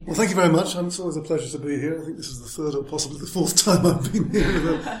Well, thank you very much. It's always a pleasure to be here. I think this is the third or possibly the fourth time I've been here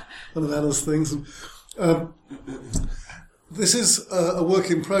with one of Anna's things. And, this is a work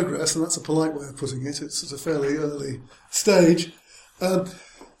in progress, and that's a polite way of putting it. It's at a fairly early stage.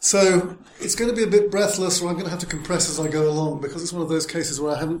 So it's going to be a bit breathless, or I'm going to have to compress as I go along, because it's one of those cases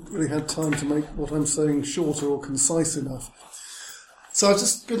where I haven't really had time to make what I'm saying shorter or concise enough. So I'm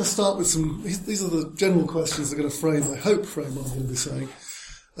just going to start with these are the general questions that are going to frame what I'm going to be saying.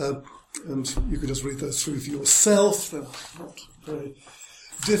 And you can just read those through for yourself. They're not very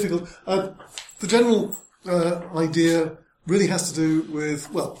difficult. The general idea really has to do with,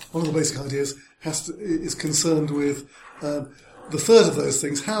 well, one of the basic ideas is concerned with the third of those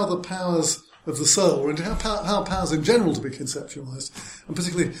things, how the powers of the soul, and how powers in general to be conceptualized, and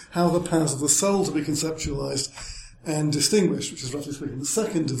particularly how the powers of the soul to be conceptualized and distinguished, which is roughly speaking the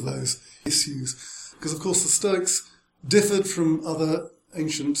second of those issues. Because, of course, the Stoics differed from other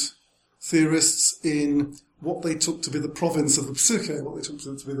ancient theorists in what they took to be the province of the psyche, what they took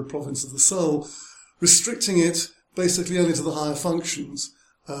to be the province of the soul, restricting it basically only to the higher functions,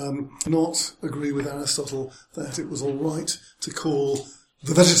 not agree with Aristotle that it was all right to call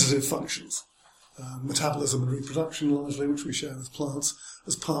the vegetative functions, metabolism and reproduction largely, which we share with plants,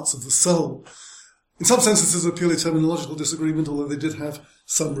 as parts of the soul. In some sense, this is a purely terminological disagreement, although they did have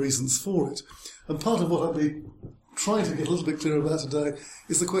some reasons for it. And part of what I'll be trying to get a little bit clearer about today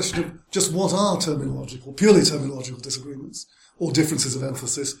is the question of just what are purely terminological disagreements or differences of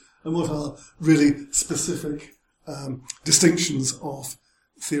emphasis, and what are really specific distinctions of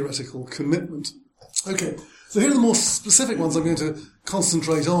theoretical commitment. Okay, so here are the more specific ones I'm going to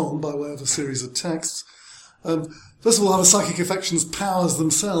concentrate on by way of a series of texts. First of all, are the psychic affections powers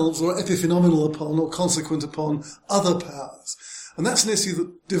themselves, or epiphenomenal upon or consequent upon other powers? And that's an issue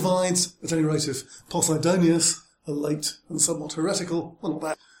that divides, at any rate, if Poseidonius, a late and somewhat heretical,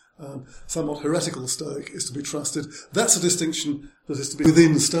 somewhat heretical Stoic, is to be trusted. That's a distinction that is to be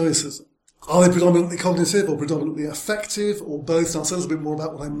within Stoicism. Are they predominantly cognitive or predominantly affective, or both? I'll say a little bit more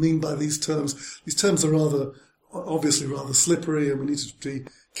about what I mean by these terms. These terms are obviously rather slippery, and we need to be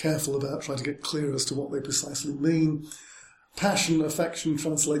careful about trying to get clear as to what they precisely mean. Passion, affection,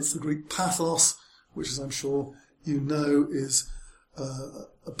 translates the Greek pathos, which, as I'm sure you know, is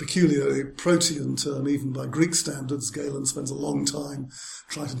a peculiarly protean term, even by Greek standards. Galen spends a long time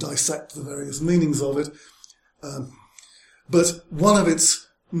trying to dissect the various meanings of it. But one of its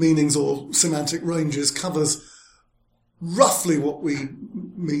meanings or semantic ranges covers roughly what we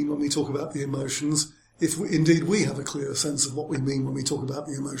mean when we talk about the emotions, if indeed we have a clear sense of what we mean when we talk about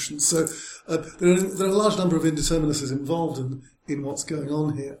the emotions. So there are a large number of indeterminacies involved in what's going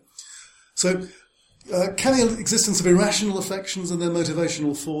on here. So can the existence of irrational affections and their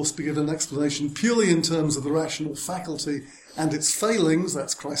motivational force be given an explanation purely in terms of the rational faculty and its failings?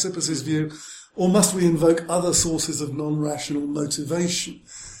 That's Chrysippus' view. Or must we invoke other sources of non-rational motivation?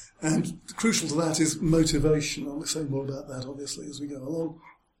 And crucial to that is motivation. I'll say more about that, obviously, as we go along.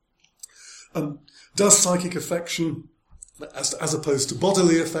 Does psychic affection, as opposed to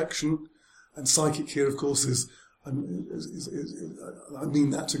bodily affection, and psychic here, of course, I mean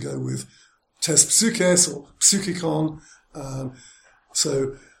that to go with tes psyches or psychikon.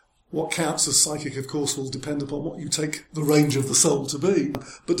 So what counts as psychic, of course, will depend upon what you take the range of the soul to be.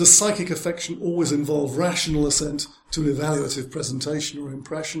 But does psychic affection always involve rational assent to an evaluative presentation or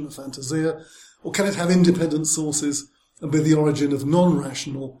impression, a fantasia? Or can it have independent sources and be the origin of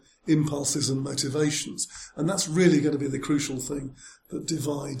non-rational impulses and motivations? And that's really going to be the crucial thing that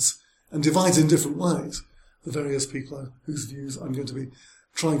divides in different ways the various people whose views I'm going to be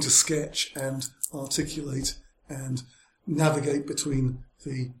trying to sketch and articulate and navigate between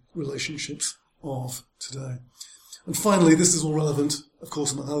the relationships of today. And finally, this is all relevant, of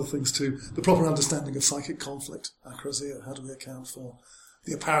course, among other things, to the proper understanding of psychic conflict, akrasia. How do we account for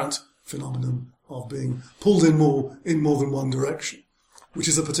the apparent phenomenon of being pulled in more than one direction, which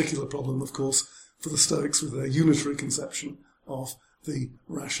is a particular problem, of course, for the Stoics with their unitary conception of the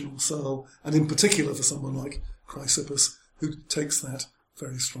rational soul, and in particular for someone like Chrysippus, who takes that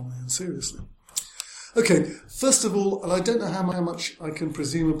very strongly and seriously. Okay, first of all, and I don't know how much I can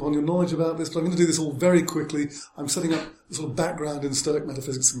presume upon your knowledge about this, but I'm going to do this all very quickly. I'm setting up a sort of background in Stoic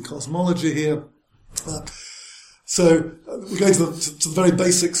metaphysics and cosmology here. So we're going to the very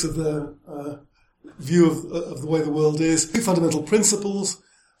basics of their view of the way the world is. Two fundamental principles,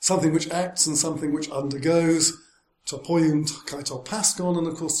 something which acts and something which undergoes. Topoion kai topaskon, and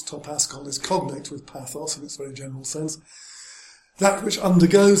of course topaskon is cognate with pathos in its very general sense. That which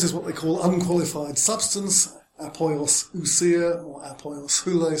undergoes is what they call unqualified substance, apoios ousia, or apoios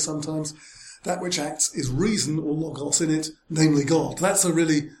hule sometimes. that which acts is reason or logos in it, namely God. That's a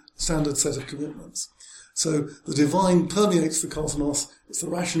really standard set of commitments. So the divine permeates the cosmos, it's the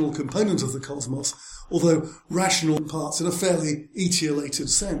rational component of the cosmos, although rational in parts in a fairly etiolated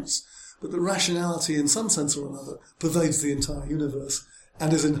sense. But the rationality in some sense or another pervades the entire universe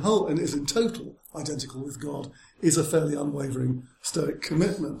and is in whole and is in total identical with God, is a fairly unwavering Stoic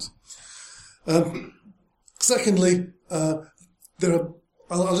commitment. Secondly, I'll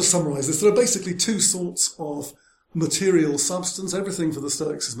just summarise this. There are basically two sorts of material substance. Everything for the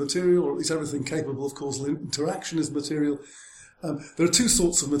Stoics is material, or at least everything capable of causal interaction is material. There are two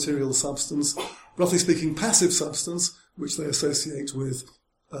sorts of material substance. Roughly speaking, passive substance, which they associate with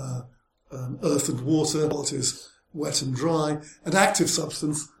earth and water, qualities wet and dry, and active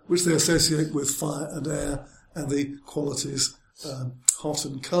substance, which they associate with fire and air, and the qualities hot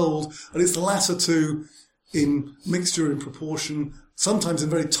and cold. And it's the latter two in mixture, in proportion, sometimes in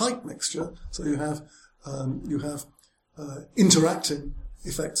very tight mixture. So you have interacting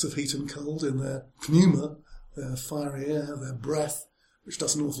effects of heat and cold in their pneuma, their fiery air, their breath, which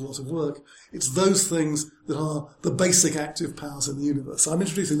does an awful lot of work. It's those things that are the basic active powers in the universe. So I'm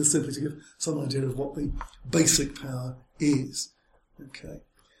introducing this simply to give some idea of what the basic power is. Okay.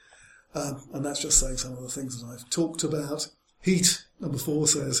 And that's just saying some of the things that I've talked about. Heat, number 4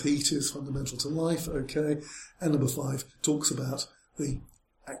 says heat is fundamental to life, okay. And number 5 talks about the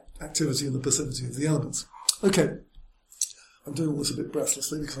activity and the passivity of the elements. Okay. I'm doing all this a bit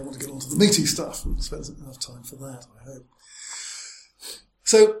breathlessly because I want to get on to the meaty stuff and spend enough time for that, I hope.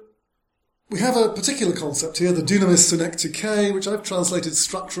 So, we have a particular concept here, the dunamis synectike, which I've translated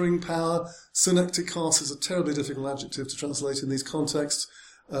structuring power. Synectikos is a terribly difficult adjective to translate in these contexts.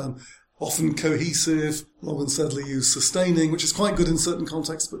 Often cohesive, long and steadily used sustaining, which is quite good in certain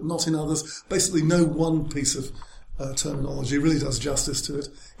contexts, but not in others. Basically, no one piece of terminology really does justice to it.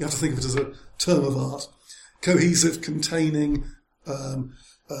 You have to think of it as a term of art. Cohesive, containing,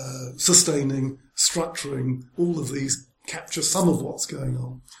 sustaining, structuring, all of these capture some of what's going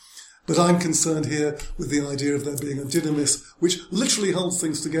on. But I'm concerned here with the idea of there being a dynamis, which literally holds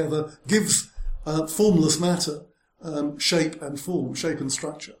things together, gives formless matter shape and form, shape and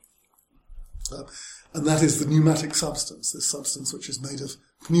structure. And that is the pneumatic substance, this substance which is made of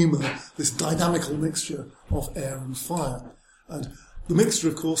pneuma, this dynamical mixture of air and fire. And the mixture,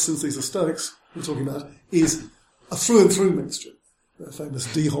 of course, since these are Stoics we're talking about, is a through-and-through mixture, the famous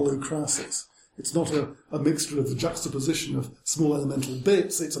diholocrasis. It's not a mixture of the juxtaposition of small elemental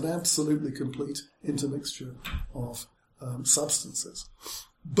bits, it's an absolutely complete intermixture of substances.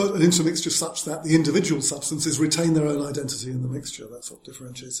 But an intermixture such that the individual substances retain their own identity in the mixture. That's what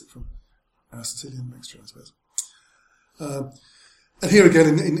differentiates it from Aristotelian mixture, I suppose. And here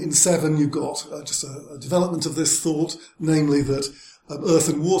again, in 7, you've got just a development of this thought, namely that earth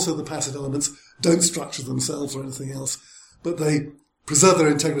and water, the passive elements, don't structure themselves or anything else, but they preserve their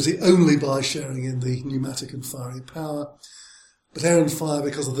integrity only by sharing in the pneumatic and fiery power. But air and fire,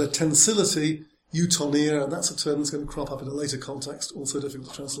 because of their tensility, eutonia, and that's a term that's going to crop up in a later context, also difficult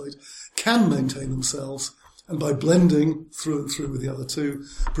to translate, can maintain themselves, and by blending through and through with the other two,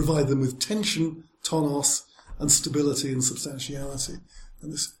 provide them with tension, tonos, and stability and substantiality.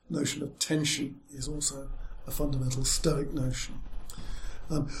 And this notion of tension is also a fundamental Stoic notion.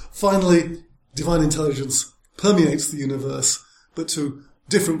 Finally, divine intelligence permeates the universe, but to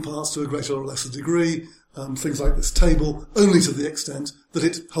different parts to a greater or lesser degree. Things like this table, only to the extent that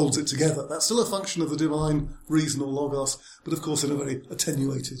it holds it together. That's still a function of the divine reason or logos, but of course in a very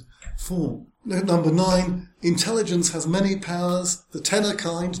attenuated form. Number 9, intelligence has many powers. The tenor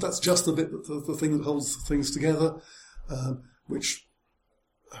kind, that's just the bit, the thing that holds things together, which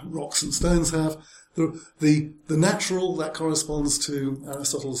rocks and stones have. The natural, that corresponds to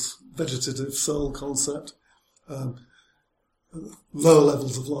Aristotle's vegetative soul concept. Lower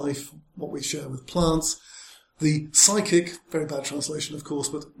levels of life, what we share with plants. The psychic, very bad translation of course,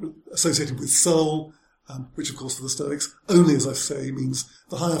 but associated with soul, which of course for the Stoics only, as I say, means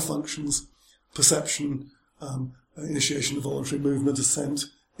the higher functions, perception, initiation of voluntary movement, assent,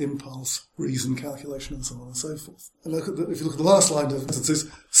 impulse, reason, calculation, and so on and so forth. And if you look at the last line of instances,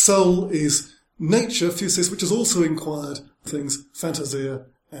 soul is nature, physis, which has also inquired things, fantasia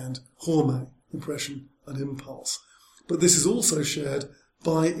and horme, impression and impulse. But this is also shared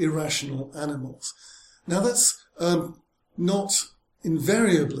by irrational animals. Now that's not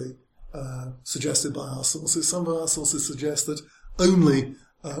invariably suggested by our sources. Some of our sources suggest that only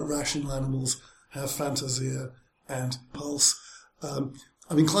rational animals have fantasia and pulse. I'm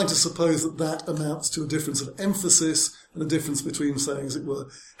inclined to suppose that that amounts to a difference of emphasis and a difference between saying, as it were,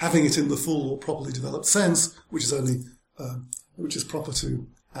 having it in the full or properly developed sense, which is only which is proper to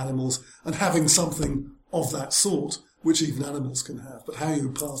animals and having something of that sort, which even animals can have. But how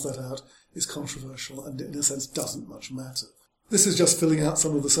you pass that out is controversial and in a sense doesn't much matter. This is just filling out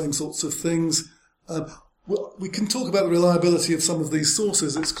some of the same sorts of things. We can talk about the reliability of some of these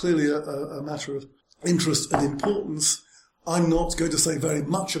sources. It's clearly a matter of interest and importance. I'm not going to say very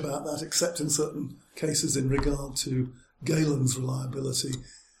much about that, except in certain cases in regard to Galen's reliability.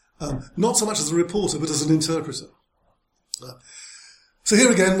 Not so much as a reporter, but as an interpreter. So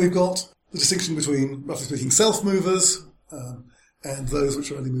here again, we've got the distinction between, roughly speaking, self-movers and those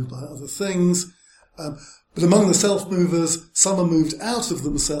which are only moved by other things. But among the self-movers, some are moved out of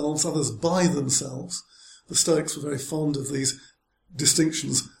themselves, others by themselves. The Stoics were very fond of these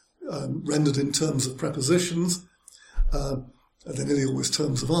distinctions rendered in terms of prepositions. And they're nearly always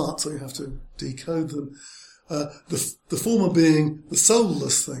terms of art, so you have to decode them. The former being the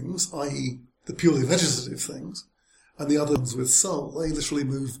soulless things, i.e. the purely vegetative things, and the other ones with soul. They literally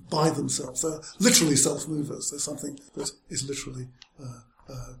move by themselves. They're literally self-movers. They're something that is literally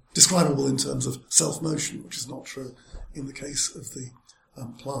describable in terms of self-motion, which is not true in the case of the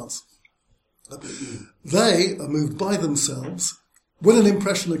plants. They are moved by themselves when an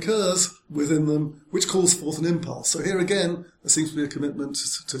impression occurs within them which calls forth an impulse. So here again, there seems to be a commitment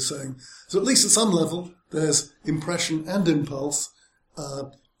to saying, so at least at some level, there's impression and impulse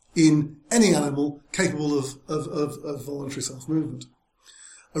in any animal capable of voluntary self-movement.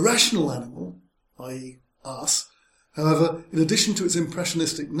 A rational animal, i.e. us, however, in addition to its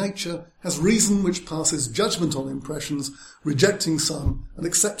impressionistic nature, has reason which passes judgment on impressions, rejecting some and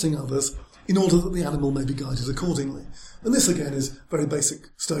accepting others, in order that the animal may be guided accordingly. And this, again, is very basic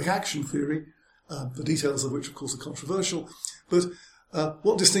Stoic action theory, the details of which, of course, are controversial. But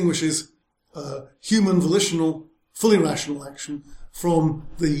what distinguishes human volitional, fully rational action from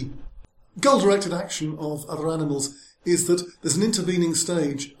the goal-directed action of other animals is that there's an intervening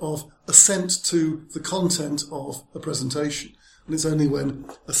stage of assent to the content of a presentation. And it's only when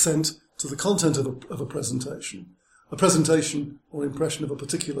assent to the content of a presentation or impression of a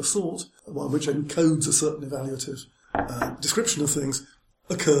particular sort, one which encodes a certain evaluative description of things,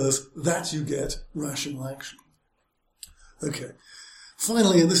 occurs, that you get rational action. Okay.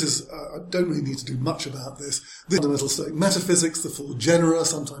 Finally, and this is, I don't really need to do much about this, the fundamental Stoic metaphysics, the four genera,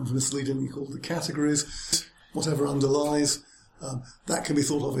 sometimes misleadingly called the categories, whatever underlies, that can be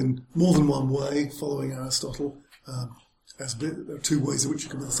thought of in more than one way, following Aristotle. There are two ways in which you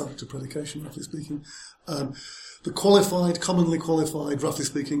can be the subject of predication, roughly speaking. The qualified, commonly qualified, roughly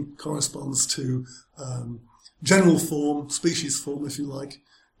speaking, corresponds to general form, species form, if you like,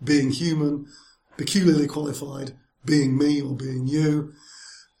 being human, peculiarly qualified, being me or being you.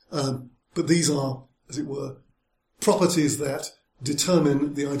 But these are, as it were, properties that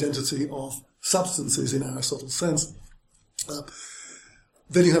determine the identity of substances in Aristotle's sense.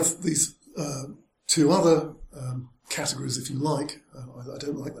 Then you have these two other categories, if you like. I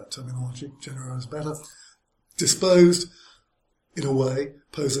don't like that terminology. Genera is better. Disposed, in a way,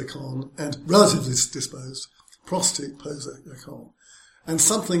 posekon, and relatively disposed, prostate posekon. And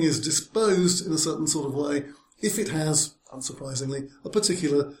something is disposed in a certain sort of way if it has, unsurprisingly, a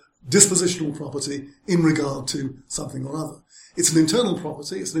particular dispositional property in regard to something or other. It's an internal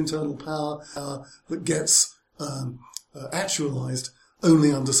property, it's an internal power that gets actualized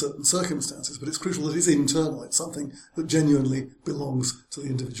only under certain circumstances, but it's crucial that it's internal. It's something that genuinely belongs to the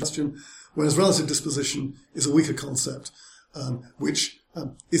individual. Whereas relative disposition is a weaker concept, which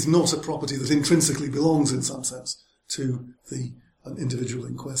is not a property that intrinsically belongs in some sense to the individual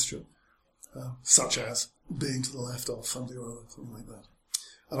in question, such as being to the left of somebody or other, something like that.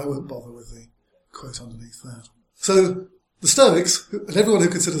 And I won't bother with the quote underneath that. So the Stoics, and everyone who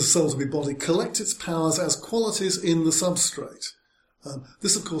considers the soul to be body, collect its powers as qualities in the substrate.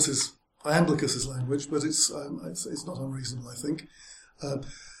 This, of course, is Iamblichus's language, but it's not unreasonable, I think.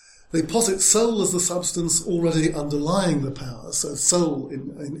 They posit soul as the substance already underlying the powers. So soul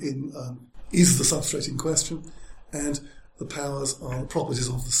is the substrate in question, and the powers are properties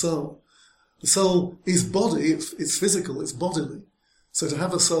of the soul. The soul is body, it's physical, it's bodily. So to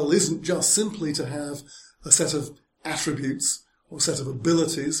have a soul isn't just simply to have a set of attributes or a set of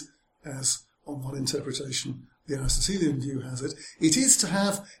abilities, as on one interpretation the Aristotelian view has it. It is to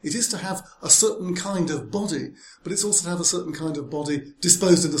have a certain kind of body, but it's also to have a certain kind of body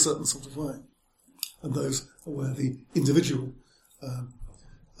disposed in a certain sort of way. And those are where the individual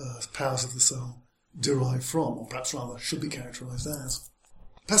powers of the soul derive from, or perhaps rather should be characterised as.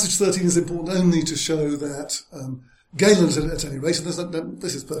 Passage 13 is important only to show that Galen, at any rate, and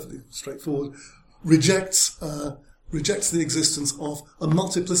this is perfectly straightforward, rejects the existence of a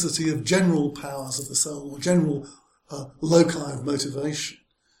multiplicity of general powers of the soul, or general loci of motivation.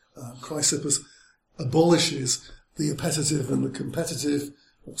 Chrysippus abolishes the appetitive and the competitive,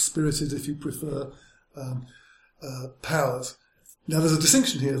 or spirited if you prefer, powers. Now there's a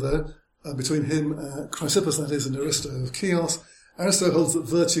distinction here though between him, Chrysippus that is, and Aristo of Chios. Aristo holds that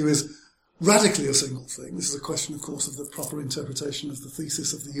virtue is radically a single thing. This is a question, of course, of the proper interpretation of the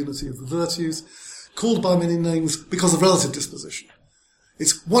thesis of the unity of the virtues, called by many names because of relative disposition.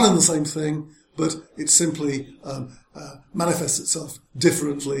 It's one and the same thing, but it simply manifests itself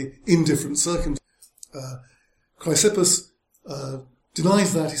differently in different circumstances. Chrysippus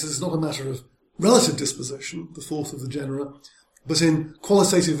denies that. He says it's not a matter of relative disposition, the fourth of the genera, but in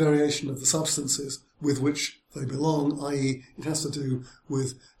qualitative variation of the substances with which they belong, i.e. it has to do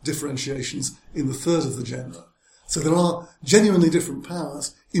with differentiations in the third of the genera. So there are genuinely different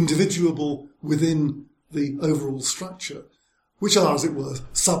powers, individuable within the overall structure, which are, as it were,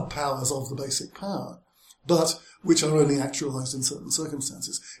 sub-powers of the basic power, but which are only actualized in certain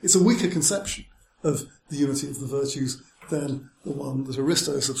circumstances. It's a weaker conception of the unity of the virtues than the one that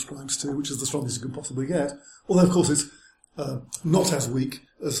Aristo subscribes to, which is the strongest you can possibly get, although, of course, it's not as weak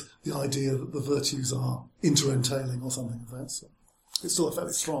as the idea that the virtues are interentailing or something of that sort. It's still a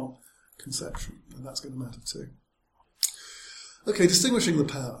fairly strong conception, and that's going to matter too. Okay, distinguishing the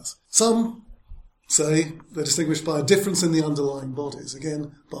powers. Some say they're distinguished by a difference in the underlying bodies,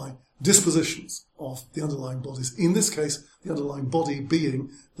 again, by dispositions of the underlying bodies. In this case, the underlying body being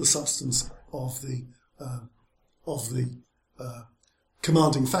the substance of the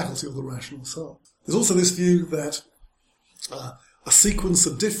commanding faculty or the rational soul. There's also this view that a sequence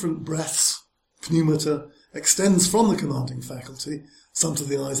of different breaths, pneumata, extends from the commanding faculty, some to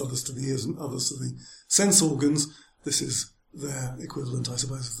the eyes, others to the ears, and others to the sense organs. This is their equivalent, I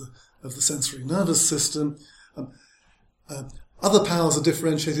suppose, of the sensory nervous system. Other powers are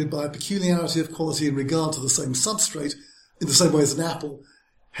differentiated by a peculiarity of quality in regard to the same substrate, in the same way as an apple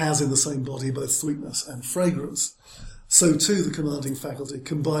has in the same body both sweetness and fragrance. So too the commanding faculty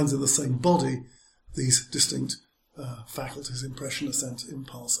combines in the same body these distinct faculties: impression, assent,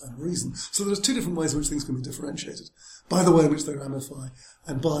 impulse, and reason. So there are two different ways in which things can be differentiated: by the way in which they ramify,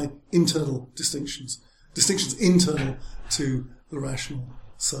 and by internal distinctions internal to the rational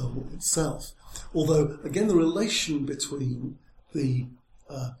soul itself. Although, again, the relation between the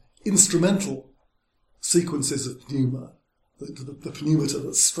instrumental sequences of pneuma, the pneumata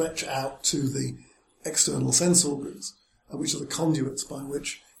that stretch out to the external sense organs, which are the conduits by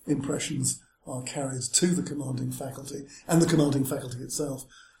which impressions are carried to the commanding faculty, and the commanding faculty itself,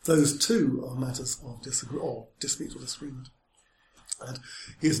 those two are matters of dispute or disagreement. And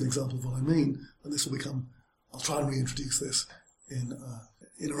here's an example of what I mean, and this will become, I'll try and reintroduce this in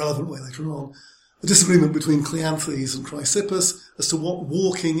a relevant way later on, the disagreement between Cleanthes and Chrysippus as to what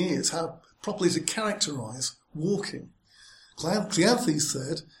walking is, how properly to characterise walking. Cleanthes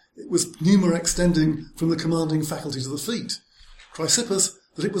said it was pneuma extending from the commanding faculty to the feet. Chrysippus,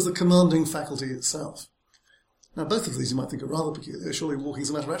 that it was the commanding faculty itself. Now, both of these you might think are rather peculiar. Surely walking is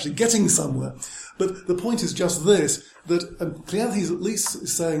a matter of actually getting somewhere. But the point is just this, that Cleanthes at least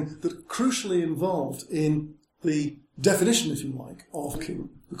is saying that crucially involved in the definition, if you like, of walking,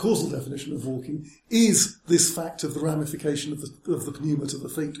 the causal definition of walking, is this fact of the ramification of the pneuma to the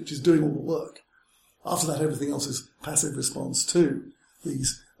feet, which is doing all the work. After that, everything else is passive response to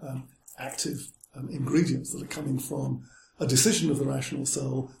these active ingredients that are coming from a decision of the rational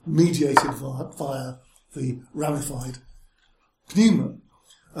soul mediated via the ramified pneuma.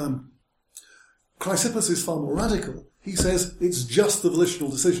 Chrysippus is far more radical. He says it's just the volitional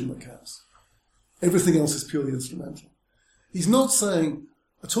decision that counts. Everything else is purely instrumental. He's not saying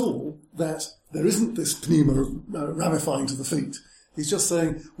at all that there isn't this pneuma ramifying to the feet. He's just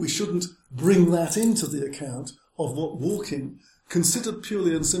saying we shouldn't bring that into the account of what walking, considered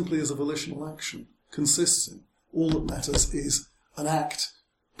purely and simply as a volitional action, consists in. All that matters is an act,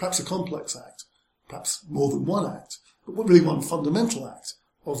 perhaps a complex act, perhaps more than one act, but really one fundamental act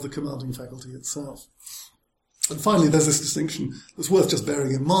of the commanding faculty itself. And finally, there's this distinction that's worth just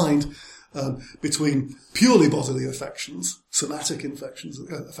bearing in mind between purely bodily affections, somatic affections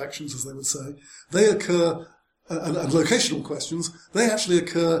as they would say. They occur, and locational questions, they actually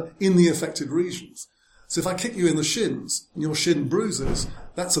occur in the affected regions. So if I kick you in the shins and your shin bruises,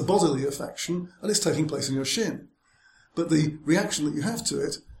 that's a bodily affection and it's taking place in your shin. But the reaction that you have to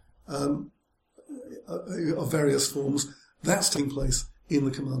it, of various forms, that's taking place in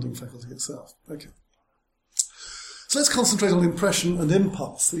the commanding faculty itself. Okay. So let's concentrate on impression and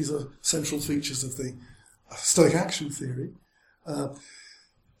impulse. These are central features of the Stoic action theory.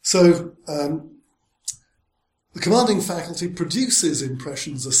 The commanding faculty produces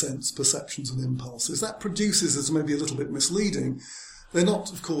impressions, assents, perceptions, and impulses. That produces is maybe a little bit misleading. They're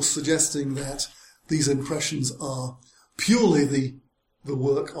not, of course, suggesting that these impressions are purely the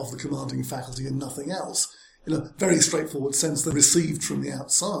work of the commanding faculty and nothing else. In a very straightforward sense, they're received from the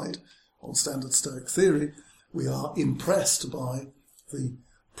outside. On standard Stoic theory, we are impressed by the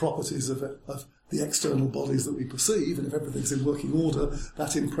properties of the external bodies that we perceive, and if everything's in working order,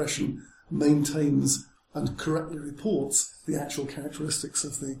 that impression maintains and correctly reports the actual characteristics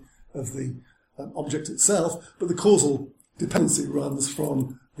of the object itself, but the causal dependency runs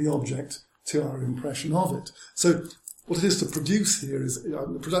from the object to our impression of it. So what it is to produce here is,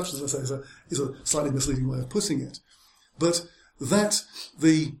 the production, as I say, is a slightly misleading way of putting it, but that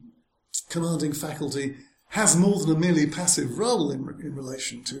the commanding faculty has more than a merely passive role in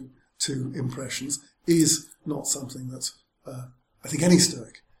relation to impressions is not something that I think any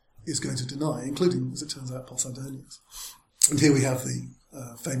Stoic is going to deny, including, as it turns out, Posidonius. And here we have the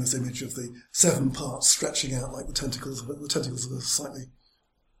famous image of the 7 parts stretching out like the tentacles of a slightly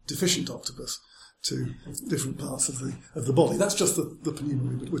deficient octopus to different parts of the body. That's just the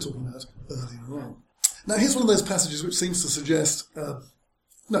pneumonia that we're talking about earlier on. Now, here's one of those passages which seems to suggest...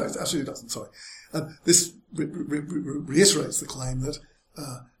 no, it actually doesn't, sorry. This reiterates the claim that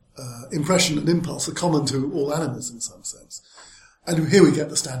impression and impulse are common to all animals in some sense. And here we get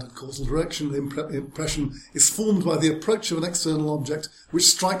the standard causal direction. The impression is formed by the approach of an external object which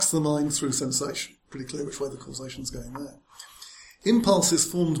strikes the mind through sensation. Pretty clear which way the causation's going there. Impulse is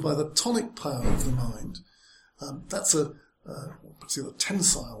formed by the tonic power of the mind. That's the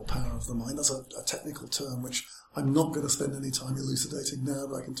tensile power of the mind. That's a technical term which I'm not going to spend any time elucidating now,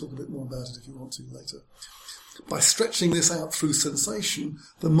 but I can talk a bit more about it if you want to later. By stretching this out through sensation,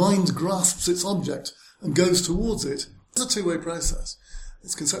 the mind grasps its object and goes towards it. It's a two-way process.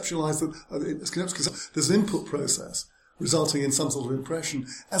 It's conceptualized that there's an input process resulting in some sort of impression,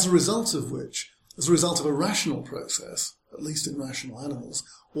 as a result of which, as a result of a rational process, at least in rational animals,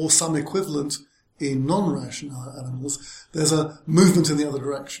 or some equivalent in non-rational animals, there's a movement in the other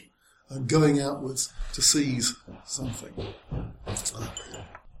direction, going outwards to seize something.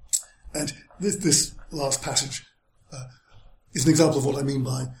 And this last passage is an example of what I mean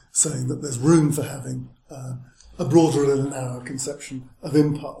by saying that there's room for having a broader and a narrower conception of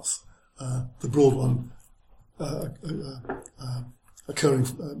impulse. The broad one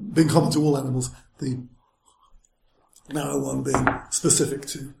being common to all animals, the narrow one being specific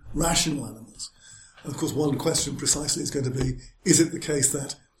to rational animals. And of course, one question precisely is going to be, is it the case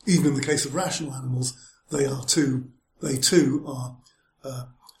that even in the case of rational animals, they too are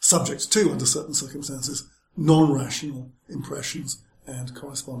subject to, under certain circumstances, non-rational impressions and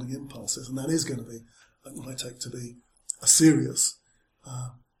corresponding impulses. And that is going to be what I take to be a serious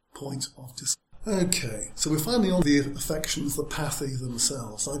point of discussion. Okay, so we're finally on the affections, the pathy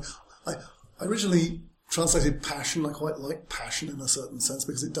themselves. I originally translated passion. I quite like passion in a certain sense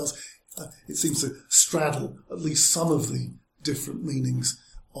because it seems to straddle at least some of the different meanings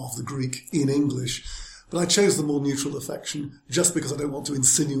of the Greek in English. But I chose the more neutral affection just because I don't want to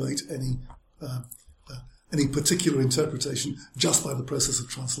insinuate any particular interpretation just by the process of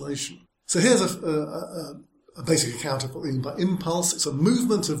translation. So here's a basic account of what we mean by impulse. It's a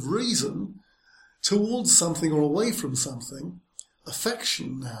movement of reason towards something or away from something.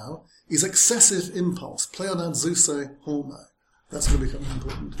 Affection now is excessive impulse, pleonadzuse hormo. That's going to become an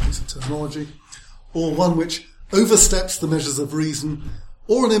important piece of terminology. Or one which oversteps the measures of reason,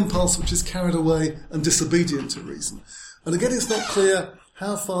 or an impulse which is carried away and disobedient to reason. And again, it's not clear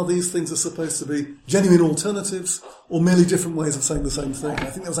how far these things are supposed to be genuine alternatives or merely different ways of saying the same thing. I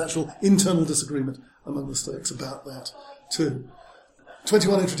think there was actual internal disagreement among the Stoics about that too.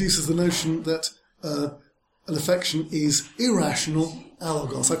 21 introduces the notion that an affection is irrational,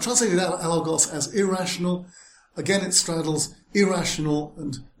 alogos. I've translated alogos as irrational. Again, it straddles irrational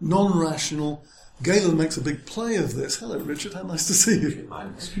and non-rational. Galen makes a big play of this. Hello, Richard. How nice to see you.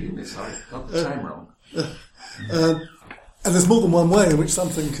 Excuse me, sorry. Got the time wrong. And there's more than one way in which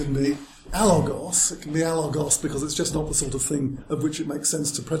something can be alogos. It can be alogos because it's just not the sort of thing of which it makes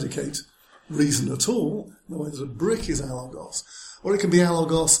sense to predicate reason at all, in the way that a brick is alogos. Or it can be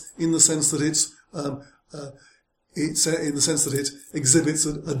alogos in the sense that it's in the sense that it exhibits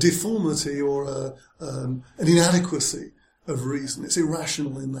a deformity or an inadequacy of reason. It's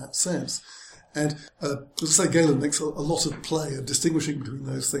irrational in that sense. And as I say, Galen makes a lot of play of distinguishing between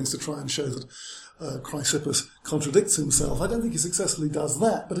those things to try and show that Chrysippus contradicts himself. I don't think he successfully does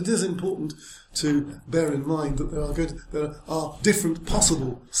that, but it is important to bear in mind that there are different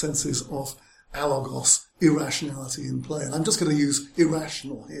possible senses of alogos, irrationality in play. And I'm just going to use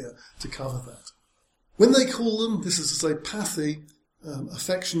irrational here to cover that. When they call them, this is to say, pathy,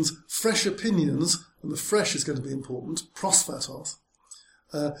 affections, fresh opinions, and the fresh is going to be important, prosphatos,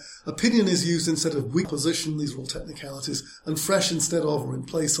 Opinion is used instead of weak position, these are all technicalities, and fresh instead of or in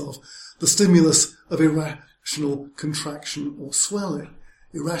place of the stimulus of irrational contraction or swelling.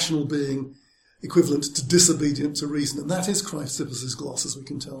 Irrational being equivalent to disobedient to reason, and that is Chrysippus' gloss, as we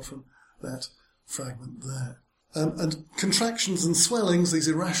can tell from that fragment there. And contractions and swellings, these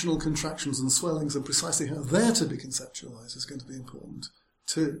irrational contractions and swellings, and precisely how they're to be conceptualised is going to be important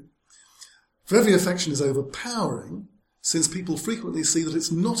too. For every affection is overpowering, since people frequently see that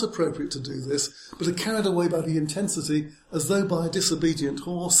it's not appropriate to do this, but are carried away by the intensity as though by a disobedient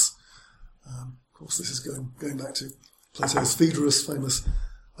horse. Of course, this is going back to Plato's Phaedrus, famous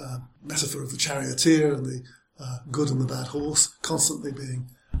metaphor of the charioteer and the good and the bad horse, constantly being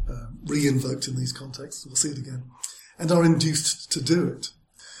re-invoked in these contexts. We'll see it again. And are induced to do it.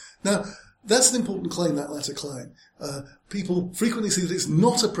 Now, that's an important claim, that latter claim. People frequently see that it's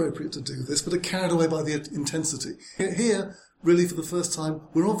not appropriate to do this, but are carried away by the intensity. Here, really for the first time,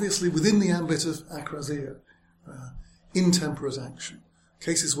 we're obviously within the ambit of akrasia, intemperate action.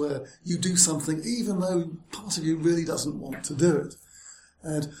 Cases where you do something even though part of you really doesn't want to do it.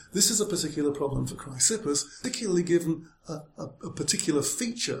 And this is a particular problem for Chrysippus, particularly given a particular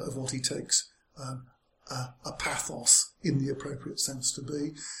feature of what he takes a pathos in the appropriate sense to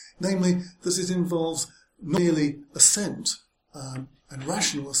be, namely that it involves not merely assent and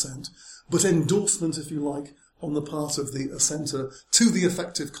rational assent, but endorsement, if you like, on the part of the assenter to the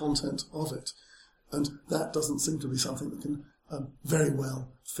effective content of it. And that doesn't seem to be something that can very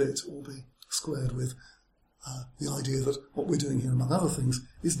well fit or be squared with the idea that what we're doing here, among other things,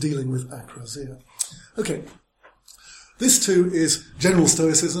 is dealing with akrasia. Okay, this too is general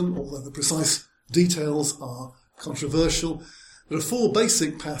Stoicism, although the precise details are controversial. There are four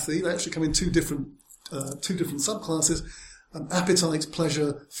basic pathy. They actually come in two different subclasses: appetite,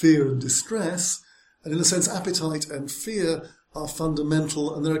 pleasure, fear, and distress. And in a sense, appetite and fear are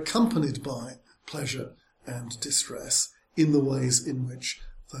fundamental, and they're accompanied by pleasure and distress in the ways in which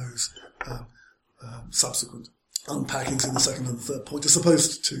those subsequent unpackings in the second and the third point are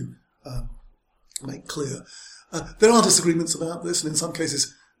supposed to make clear. There are disagreements about this, and in some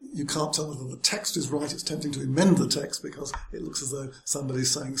cases you can't tell whether the text is right. It's tempting to amend the text because it looks as though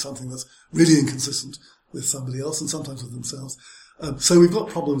somebody's saying something that's really inconsistent with somebody else and sometimes with themselves. So we've got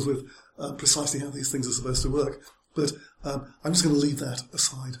problems with precisely how these things are supposed to work, but I'm just going to leave that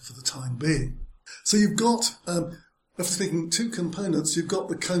aside for the time being. So you've got, after speaking, two components. You've got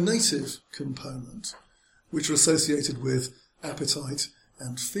the conative component, which are associated with appetite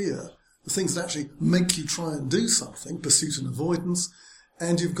and fear, the things that actually make you try and do something, pursuit and avoidance,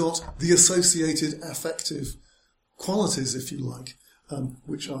 and you've got the associated affective qualities, if you like,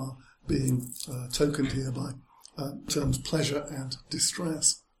 which are being tokened here by terms pleasure and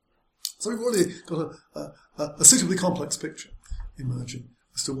distress. So we've already got a suitably complex picture emerging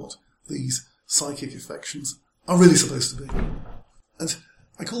as to what these psychic affections are really supposed to be. And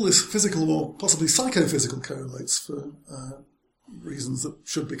I call this physical or possibly psychophysical correlates for reasons that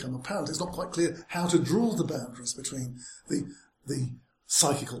should become apparent. It's not quite clear how to draw the boundaries between the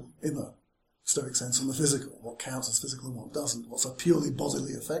psychical, in the Stoic sense, and the physical, what counts as physical and what doesn't, what's a purely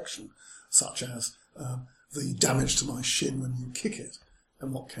bodily affection, such as the damage to my shin when you kick it,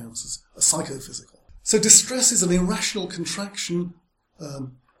 and what counts as a psychophysical. So distress is an irrational contraction.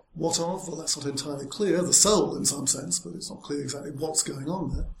 What of? Well, that's not entirely clear. The soul, in some sense, but it's not clear exactly what's going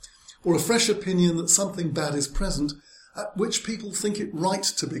on there. Or a fresh opinion that something bad is present, at which people think it right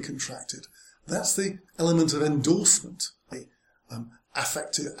to be contracted. That's the element of endorsement, the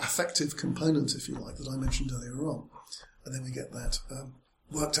affective component, if you like, that I mentioned earlier on. And then we get that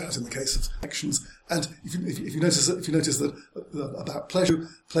worked out in the case of actions. And if you notice that about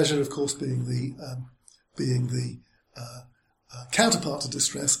pleasure, of course, being the counterpart to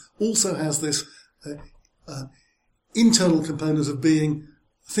distress, also has this internal component of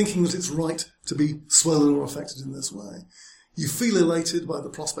thinking that it's right to be swollen or affected in this way. You feel elated by the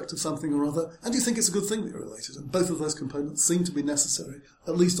prospect of something or other, and you think it's a good thing that you're elated. And both of those components seem to be necessary,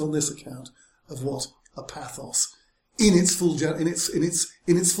 at least on this account, of what a pathos, in its full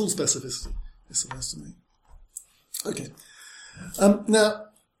specificity, is supposed to mean. Okay. Now,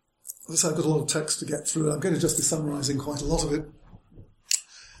 as I've got a lot of text to get through, I'm going to just be summarising quite a lot of it,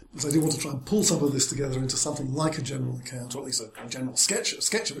 because I do want to try and pull some of this together into something like a general account, or at least a general sketch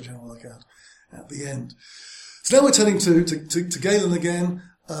of a general account at the end. So now we're turning to Galen again.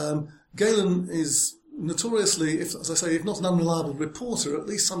 Galen is notoriously, as I say, if not an unreliable reporter, at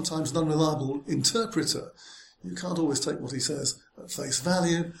least sometimes an unreliable interpreter. You can't always take what he says at face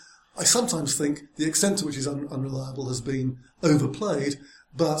value. I sometimes think the extent to which he's unreliable has been overplayed,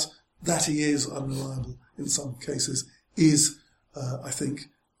 but that he is unreliable in some cases is I think,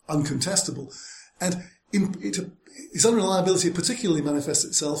 uncontestable. And his unreliability particularly manifests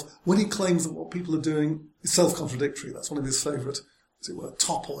itself when he claims that what people are doing is self-contradictory. That's one of his favourite, as it were,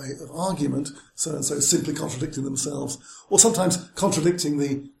 topoi of argument, so-and-so simply contradicting themselves, or sometimes contradicting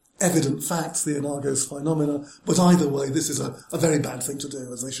the evident facts, the Enagos phenomena, but either way, this is a very bad thing to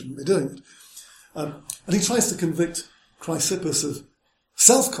do, as they shouldn't be doing it. And he tries to convict Chrysippus of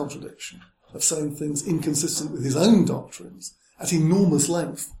self-contradiction, of saying things inconsistent with his own doctrines at enormous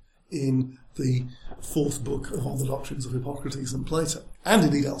length in the fourth book of On the Doctrines of Hippocrates and Plato, and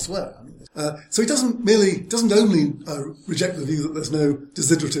indeed elsewhere. So he doesn't only reject the view that there's no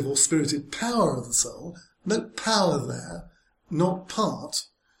desiderative or spirited power of the soul, no power there, not part,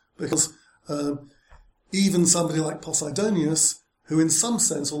 because even somebody like Posidonius, who in some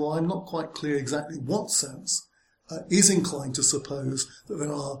sense, although I'm not quite clear exactly what sense, is inclined to suppose that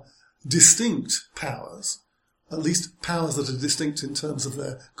there are distinct powers, at least powers that are distinct in terms of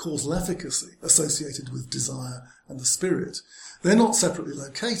their causal efficacy associated with desire and the spirit. They're not separately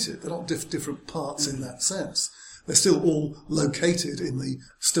located. They're not different parts in that sense. They're still all located in the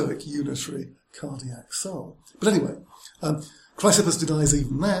Stoic unitary cardiac soul. But anyway, Chrysippus denies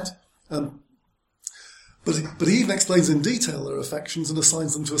even that. But he even explains in detail their affections and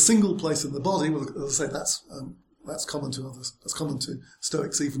assigns them to a single place in the body. Well, as I say, that's common to others. That's common to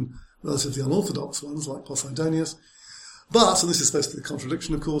Stoics, even relatively unorthodox ones like Posidonius. But, and this is supposed to be a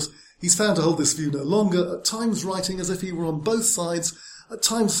contradiction, of course, he's found to hold this view no longer, at times writing as if he were on both sides, at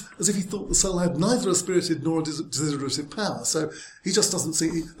times as if he thought the soul had neither a spirited nor a desiderative power. So he just doesn't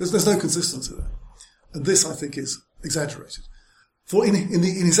see, there's no consistency there. And this, I think, is exaggerated. For in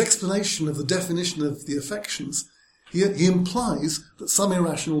his explanation of the definition of the affections, he implies that some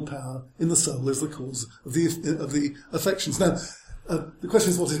irrational power in the soul is the cause of the affections. Now, the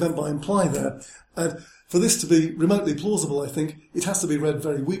question is what is meant by imply there. And for this to be remotely plausible, I think, it has to be read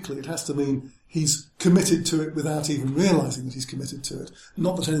very weakly. It has to mean he's committed to it without even realising that he's committed to it.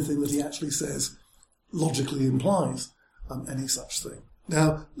 Not that anything that he actually says logically implies any such thing.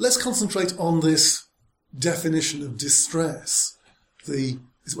 Now, let's concentrate on this definition of distress, the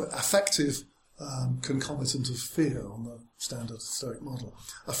affective concomitant of fear on the standard Stoic model.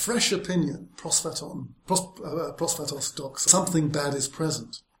 A fresh opinion, prosphatos doxa, something bad is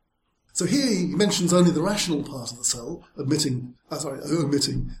present. So here he mentions only the rational part of the soul, omitting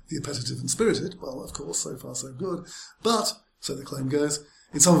the appetitive and spirited. Well, of course, so far so good. But, so the claim goes,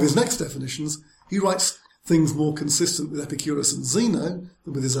 in some of his next definitions, he writes things more consistent with Epicurus and Zeno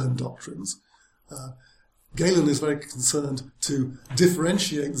than with his own doctrines. Galen is very concerned to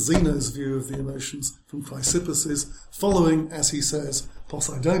differentiate Zeno's view of the emotions from Chrysippus's, following, as he says,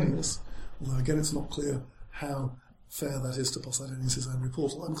 Posidonius, although again it's not clear how fair that is to Posidonius' own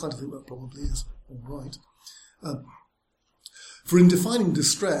report. I'm inclined to think that probably is all right. For in defining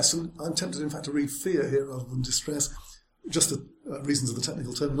distress, and I'm tempted in fact to read fear here rather than distress, just the reasons of the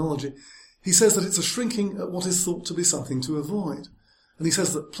technical terminology, he says that it's a shrinking at what is thought to be something to avoid. And he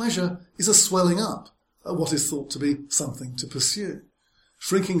says that pleasure is a swelling up at what is thought to be something to pursue.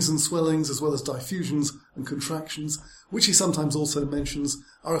 Shrinkings and swellings, as well as diffusions and contractions, which he sometimes also mentions,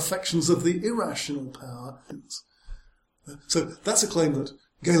 are affections of the irrational power. So that's a claim that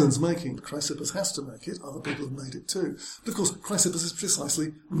Galen's making. Chrysippus has to make it. Other people have made it too. But of course, Chrysippus is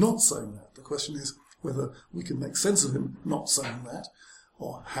precisely not saying that. The question is whether we can make sense of him not saying that,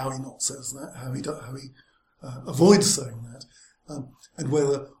 or how he not says that, how he avoids saying that, and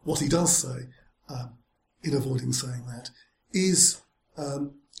whether what he does say in avoiding saying that is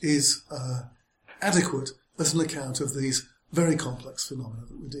adequate as an account of these very complex phenomena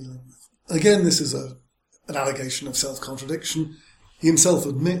that we're dealing with. Again, this is an allegation of self-contradiction. He himself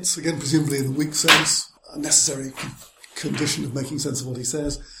admits, again presumably in the weak sense, a necessary condition of making sense of what he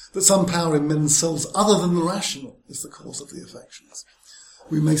says, that some power in men's souls other than the rational is the cause of the affections.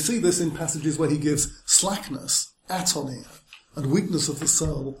 We may see this in passages where he gives slackness, atonia, and weakness of the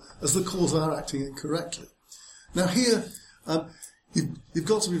soul as the cause of our acting incorrectly. Now here, you've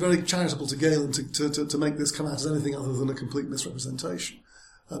got to be very charitable to Galen to make this come out as anything other than a complete misrepresentation.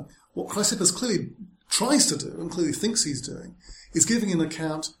 What Chrysippus clearly tries to do, and clearly thinks he's doing, is giving an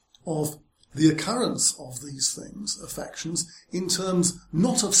account of the occurrence of these things, affections, in terms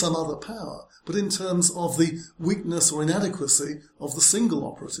not of some other power, but in terms of the weakness or inadequacy of the single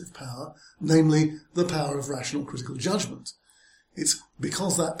operative power, namely the power of rational critical judgment. It's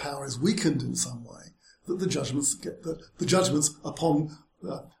because that power is weakened in some way that the judgments upon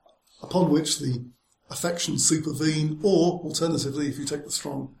which the affections supervene, or alternatively, if you take the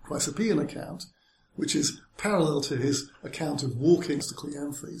strong Chrysippeian account, which is parallel to his account of walking to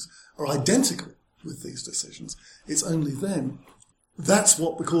Cleanthes, are identical with these decisions. It's only then that's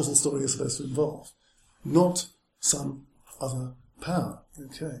what the causal story is supposed to involve, not some other power.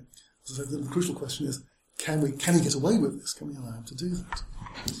 Okay. So the crucial question is, can he get away with this? Can we allow him to do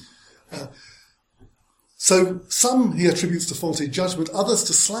that? So some he attributes to faulty judgment, others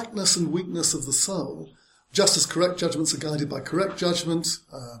to slackness and weakness of the soul, just as correct judgments are guided by correct judgment,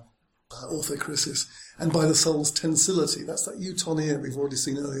 orthokrisis, and by the soul's tensility. That's that eutonia we've already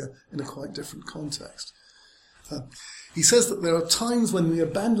seen earlier in a quite different context. He says that there are times when we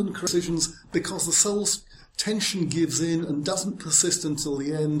abandon decisions because the soul's tension gives in and doesn't persist until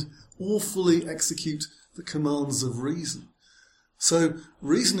the end or fully execute the commands of reason. So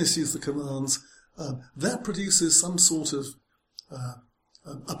reason issues the commands. That produces some sort of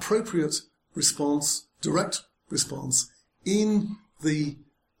appropriate response, direct response in the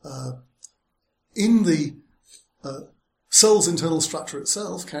soul's internal structure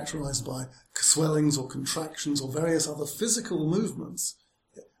itself, characterized by swellings or contractions or various other physical movements.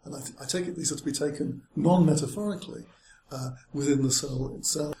 And I take it these are to be taken non-metaphorically within the soul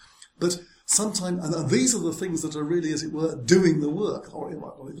itself. But sometimes, and these are the things that are really, as it were, doing the work. Or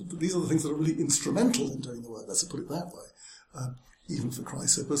these are the things that are really instrumental in doing the work. Let's put it that way, even for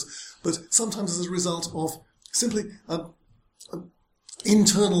Chrysippus. But sometimes as a result of simply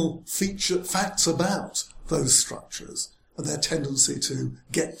internal facts about those structures and their tendency to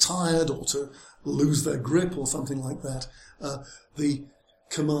get tired or to lose their grip or something like that, the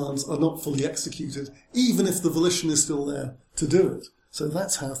commands are not fully executed, even if the volition is still there to do it. So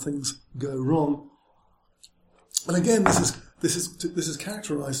that's how things go wrong. And again, this is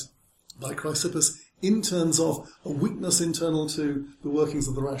characterized by Chrysippus in terms of a weakness internal to the workings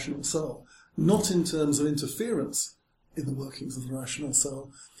of the rational soul, not in terms of interference in the workings of the rational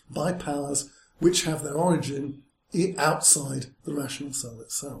soul by powers which have their origin outside the rational soul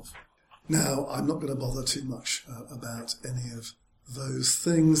itself. Now, I'm not going to bother too much about any of those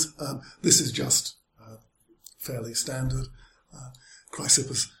things. This is just fairly standard.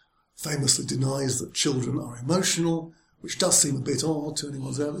 Chrysippus famously denies that children are emotional, which does seem a bit odd to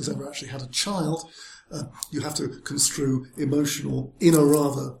anyone who's ever actually had a child. You have to construe emotional in a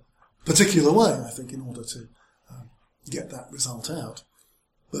rather particular way, I think, in order to get that result out.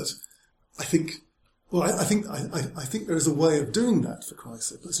 But I think there is a way of doing that for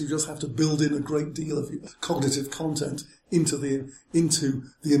Chrysippus. You just have to build in a great deal of cognitive content into the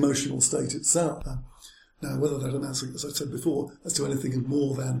emotional state itself. Now, whether that amounts, as I said before, as to anything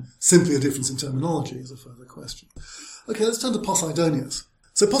more than simply a difference in terminology is a further question. Okay, let's turn to Poseidonius.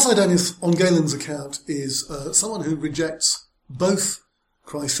 So Poseidonius, on Galen's account, is someone who rejects both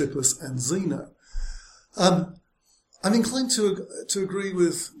Chrysippus and Zeno. I'm inclined to agree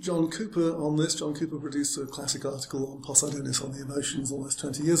with John Cooper on this. John Cooper produced a classic article on Poseidonius on the emotions almost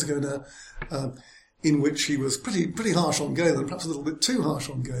 20 years ago now, in which he was pretty harsh on Galen, perhaps a little bit too harsh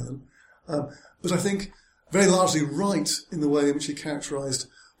on Galen. But I think very largely right in the way in which he characterized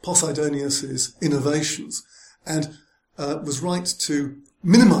Poseidonius's innovations, and was right to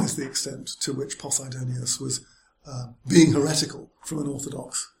minimize the extent to which Poseidonius was being heretical from an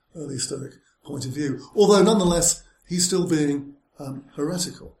orthodox early Stoic point of view, although nonetheless he's still being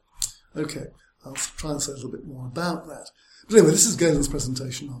heretical. Okay, I'll try and say a little bit more about that. But anyway, this is Galen's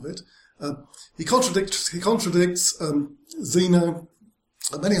presentation of it. He contradicts Zeno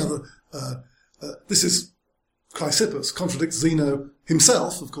and many other. This is Chrysippus contradicts Zeno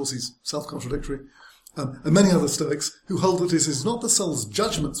himself. Of course, he's self-contradictory, and many other Stoics who hold that it is not the soul's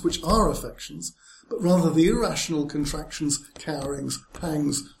judgments which are affections, but rather the irrational contractions, cowerings,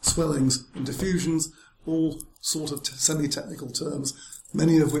 pangs, swellings, and diffusions, all sort of semi-technical terms,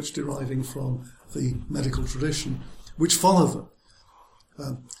 many of which deriving from the medical tradition, which follow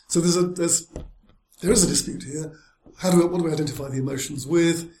them. So there is a dispute here. What do we identify the emotions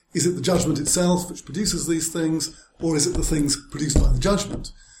with? Is it the judgment itself which produces these things, or is it the things produced by the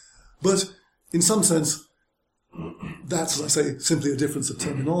judgment? But in some sense, that's, as I say, simply a difference of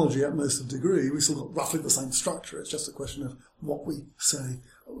terminology at most of degree. We've still got roughly the same structure. It's just a question of what we say,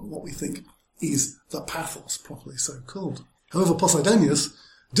 what we think is the pathos, properly so called. However, Poseidonius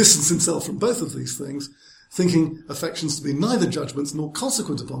distanced himself from both of these things, thinking affections to be neither judgments nor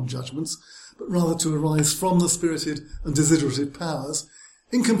consequent upon judgments, but rather to arise from the spirited and desiderative powers,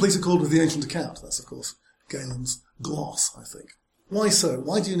 in complete accord with the ancient account. That's, of course, Galen's gloss, I think. Why so?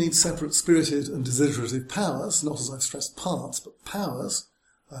 Why do you need separate spirited and desiderative powers, not, as I've stressed, parts, but powers,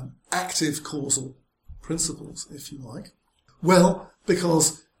 active causal principles, if you like? Well,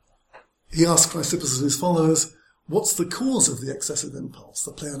 because he asked Chrysippus and his followers, what's the cause of the excessive impulse,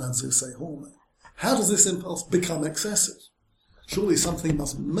 the pleonasmos hormone? How does this impulse become excessive? Surely something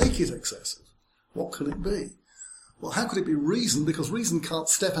must make it excessive. What can it be? Well, how could it be reason? Because reason can't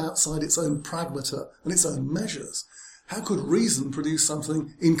step outside its own pragmata and its own measures. How could reason produce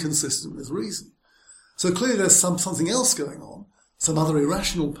something inconsistent with reason? So clearly there's something else going on, some other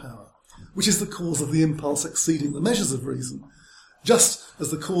irrational power, which is the cause of the impulse exceeding the measures of reason, just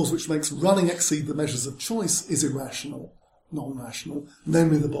as the cause which makes running exceed the measures of choice is irrational, non-rational,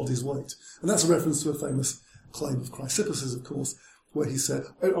 namely the body's weight. And that's a reference to a famous claim of Chrysippus', of course, where he said,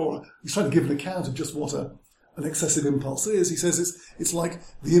 or he's trying to give an account of just what an excessive impulse is. He says it's like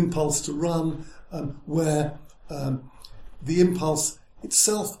the impulse to run, where the impulse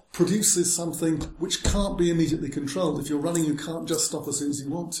itself produces something which can't be immediately controlled. If you're running, you can't just stop as soon as you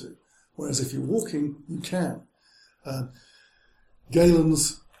want to, whereas if you're walking, you can.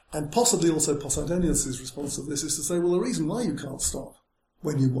 Galen's, and possibly also Posidonius' response to this is to say, well, the reason why you can't stop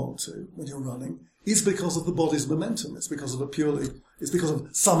when you want to, when you're running, is because of the body's momentum. It's because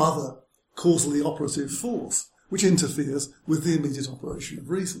of some other causally operative force which interferes with the immediate operation of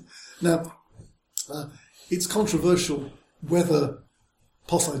reason. Now, it's controversial whether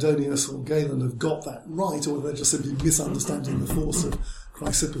Posidonius or Galen have got that right, or whether they're just simply misunderstanding the force of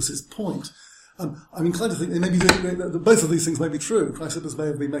Chrysippus' point. I'm inclined to think that both of these things may be true. Chrysippus may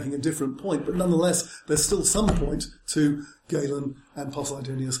have been making a different point, but nonetheless, there's still some point to Galen and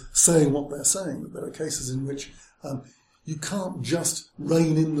Posidonius saying what they're saying, that there are cases in which you can't just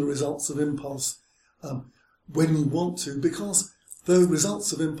rein in the results of impulse when you want to, because the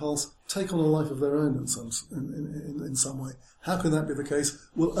results of impulse take on a life of their own in some way. How can that be the case?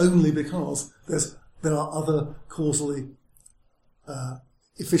 Well, only because there are other causally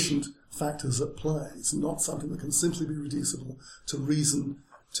efficient factors at play. It's not something that can simply be reducible to reason,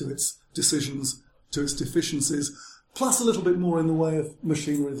 to its decisions, to its deficiencies, plus a little bit more in the way of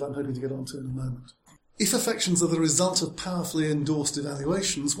machinery that I'm hoping to get onto in a moment. If affections are the result of powerfully endorsed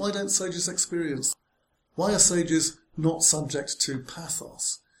evaluations, why don't sages experience? Why are sages not subject to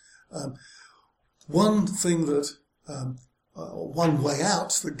pathos? One thing that, one way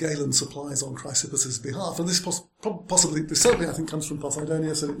out that Galen supplies on Chrysippus' behalf, and this this certainly I think comes from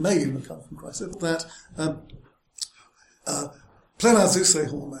Posidonius, and it may even come from Chrysippus, that plenazeuse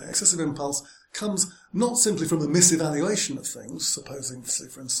horme, excessive impulse, comes not simply from a misevaluation of things, supposing, say,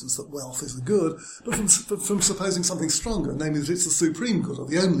 for instance, that wealth is a good, but from supposing something stronger, namely that it's the supreme good or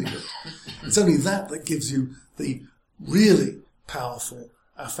the only good. It's only that gives you the really powerful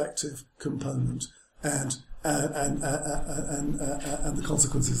affective component and the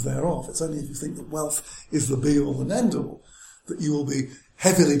consequences thereof. It's only if you think that wealth is the be-all and end-all that you will be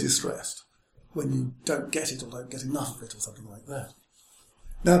heavily distressed when you don't get it or don't get enough of it or something like that.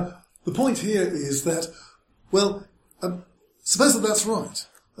 Now, the point here is that, well, suppose that that's right,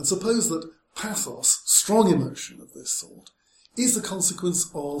 and suppose that pathos, strong emotion of this sort, is the consequence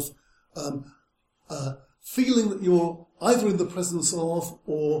of feeling that you're either in the presence of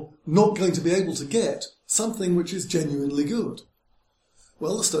or not going to be able to get something which is genuinely good.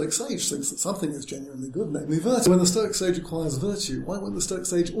 Well, the Stoic sage thinks that something is genuinely good, namely virtue. When the Stoic sage acquires virtue, why won't the Stoic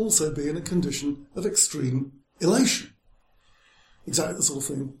sage also be in a condition of extreme elation? Exactly the sort of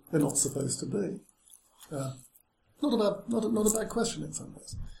thing they're not supposed to be. Not a bad question in some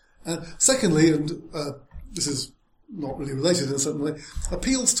ways. Secondly, and this is not really related in a certain way,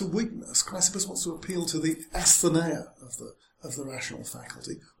 appeals to weakness. Chrysippus wants to appeal to the astheneia of the rational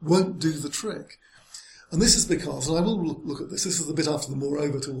faculty, won't do the trick. And this is because, and I will look at this is the bit after the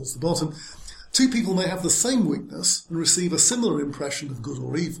moreover towards the bottom, two people may have the same weakness and receive a similar impression of good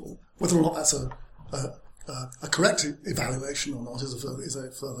or evil. Whether or not that's a correct evaluation or not is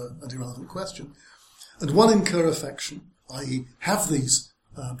a further and irrelevant question. And one incur affection, i.e. have these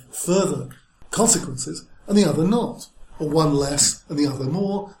further consequences, and the other not, or one less and the other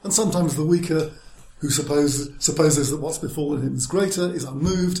more, and sometimes the weaker, who supposes that what's befallen him is greater, is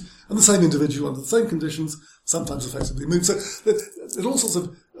unmoved, and the same individual under the same conditions, sometimes effectively moved. So there are all sorts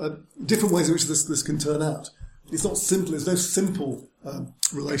of different ways in which this can turn out. It's not simple, there's no simple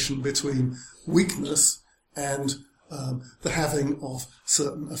relation between weakness and the having of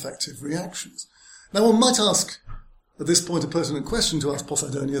certain affective reactions. Now one might ask, at this point, a pertinent question to ask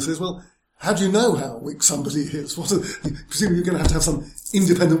Posidonius is, well, how do you know how weak somebody is? Presumably you're going to have some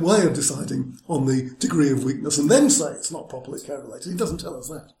independent way of deciding on the degree of weakness and then say it's not properly correlated. He doesn't tell us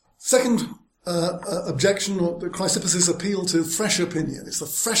that. Second objection, or Chrysippus' appeal to fresh opinion. It's the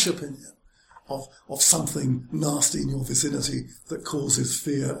fresh opinion of something nasty in your vicinity that causes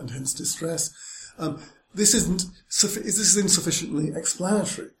fear and hence distress. This is insufficiently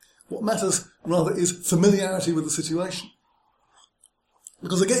explanatory. What matters, rather, is familiarity with the situation.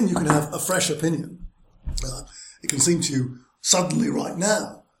 Because again, you can have a fresh opinion. It can seem to you suddenly right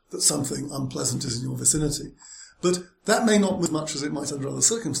now that something unpleasant is in your vicinity. But that may not as much as it might under other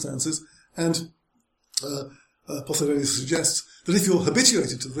circumstances, and Posidonius suggests that if you're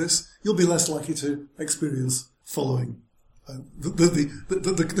habituated to this, you'll be less likely to experience following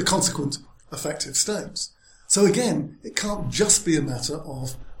the consequent affective states. So again, it can't just be a matter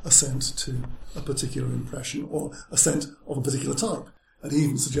of assent to a particular impression or assent of a particular type. And he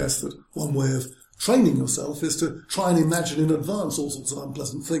even suggests that one way of training yourself is to try and imagine in advance all sorts of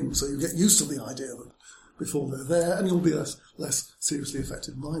unpleasant things, so you get used to the idea of it before they're there, and you'll be less seriously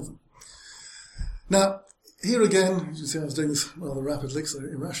affected by them. Now, here again, you can see I was doing this rather rapidly, so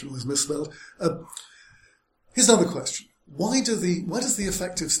irrational is misspelled. Here's another question. Why does the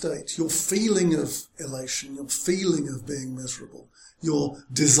affective state, your feeling of elation, your feeling of being miserable, your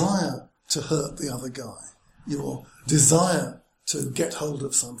desire to hurt the other guy, your desire to get hold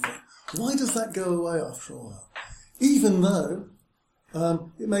of something, why does that go away after a while? Even though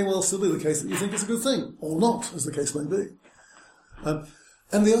it may well still be the case that you think it's a good thing, or not, as the case may be.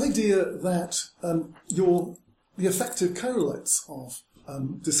 And the idea that the affective correlates of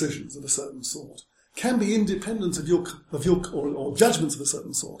decisions of a certain sort can be independent of your or judgments of a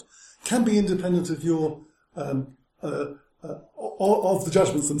certain sort, can be independent of your of the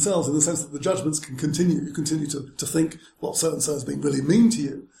judgments themselves, in the sense that the judgments can continue. You continue to think, well, so and so has been really mean to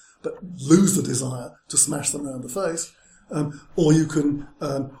you, but lose the desire to smash them around the face, or you can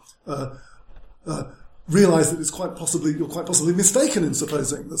realise that you're quite possibly mistaken in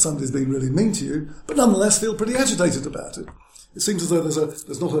supposing that somebody's been really mean to you, but nonetheless feel pretty agitated about it. It seems as though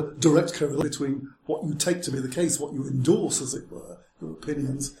there's not a direct correlation between what you take to be the case, what you endorse, as it were, your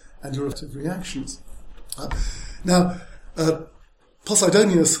opinions, and your affective reactions. Now,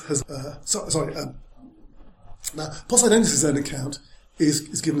 Posidonius has... now, Posidonius' own account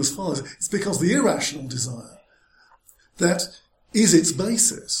is given as follows. It's because the irrational desire that is its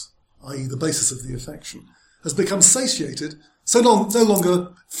basis, i.e. the basis of the affection, has become satiated, so no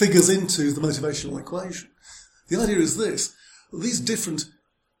longer figures into the motivational equation. The idea is this: these different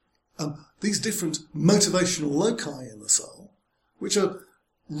motivational loci in the soul, which are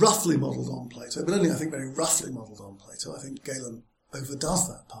roughly modelled on Plato, but only, I think, very roughly modelled on Plato. I think Galen overdoes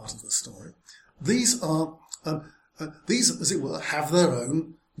that part of the story. These are, as it were, have their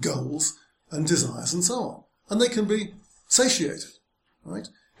own goals and desires and so on. And they can be satiated, right?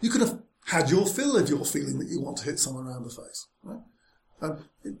 You could have had your fill of your feeling that you want to hit someone around the face, right?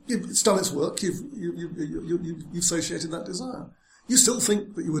 It's done its work. You've satiated that desire. You still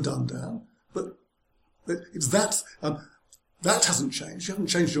think that you were done down, but it's that hasn't changed. You haven't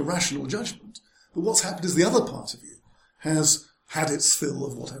changed your rational judgment. But what's happened is the other part of you has had its fill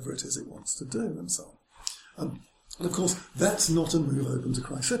of whatever it is it wants to do, and so on. And of course, that's not a move open to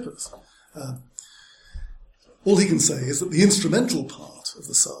Chrysippus. All he can say is that the instrumental part of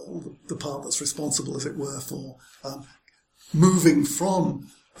the soul, the part that's responsible, as it were, for moving from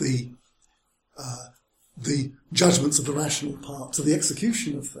the judgments of the rational part to the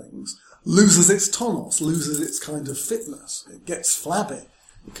execution of things, loses its tonos, loses its kind of fitness. It gets flabby.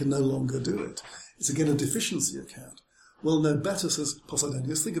 It can no longer do it. It's again a deficiency account. Well, no better, says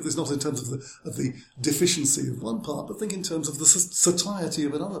Posidonius, think of this not in terms of the deficiency of one part, but think in terms of the satiety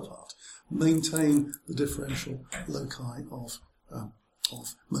of another part. Maintain the differential loci of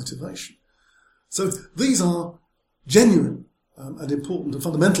motivation. So these are genuine and important and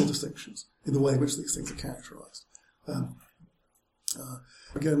fundamental distinctions in the way in which these things are characterised.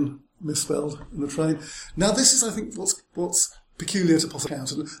 Again, misspelled in the train. Now, this is, I think, what's peculiar to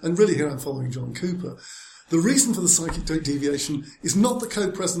Posidonius' account, and really here I'm following John Cooper. The reason for the psychic deviation is not the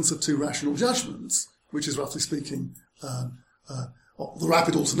co-presence of two rational judgments, which is, roughly speaking, the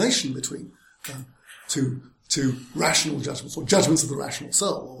rapid alternation between two rational judgments, or judgments of the rational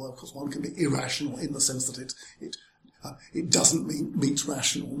soul, although, of course, one can be irrational in the sense that it doesn't meet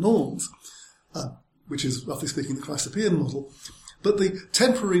rational norms, which is, roughly speaking, the Chrysippus model, but the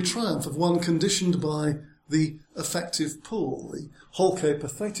temporary triumph of one conditioned by the affective pull, the holke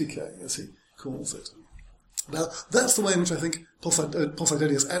pathetike, as he calls it. Now, that's the way in which I think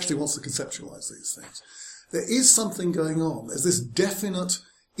Posidonius actually wants to conceptualise these things. There is something going on. There's this definite,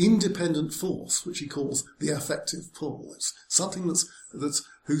 independent force, which he calls the affective pull. It's something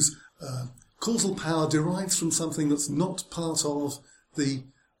whose causal power derives from something that's not part of the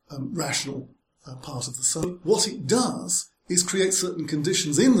rational part of the soul. What it does is create certain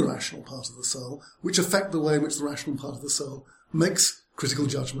conditions in the rational part of the soul which affect the way in which the rational part of the soul makes critical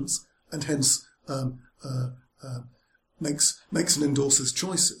judgments and hence makes and endorses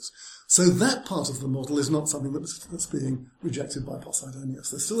choices. So that part of the model is not something that's being rejected by Posidonius.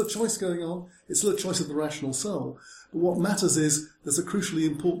 There's still a choice going on. It's still a choice of the rational soul. But what matters is there's a crucially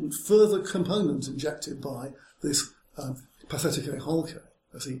important further component injected by this pathetike holke,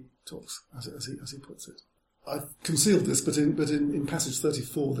 as he talks, as he puts it. I've concealed this, but in passage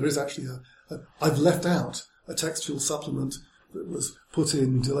 34 there is actually I've left out a textual supplement that was put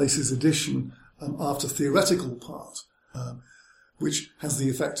in Delacy's edition after theoretical part, which has the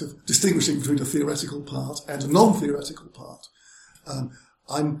effect of distinguishing between a theoretical part and a non-theoretical part.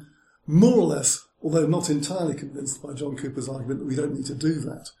 I'm more or less, although not entirely convinced by John Cooper's argument that we don't need to do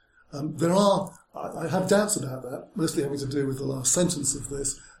that. I have doubts about that, mostly having to do with the last sentence of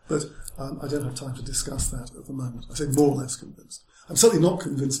this, but I don't have time to discuss that at the moment. I say more or less convinced. I'm certainly not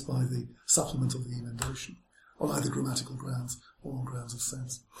convinced by the supplement of the emendation, on either grammatical grounds or on grounds of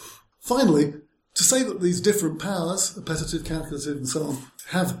sense. Finally, to say that these different powers, appetitive, calculative, and so on,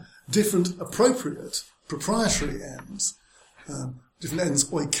 have different appropriate proprietary ends, different ends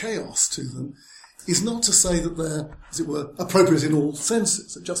oikeos to them, is not to say that they're, as it were, appropriate in all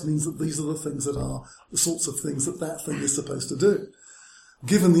senses. It just means that these are the things that are the sorts of things that that thing is supposed to do.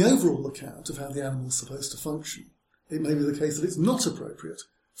 Given the overall account of how the animal is supposed to function, it may be the case that it's not appropriate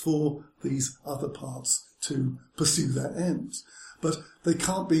for these other parts to pursue their ends. But they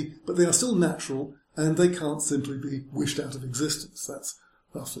are still natural, and they can't simply be wished out of existence. That's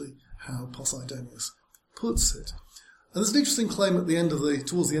roughly how Posidonius puts it. And there's an interesting claim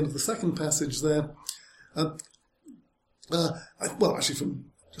towards the end of the second passage there. Actually from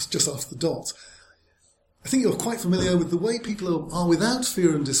just after the dots. I think you're quite familiar with the way people are without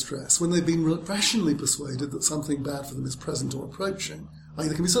fear and distress when they've been rationally persuaded that something bad for them is present or approaching.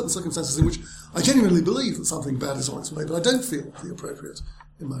 There can be certain circumstances in which I genuinely believe that something bad is on its way, but I don't feel the appropriate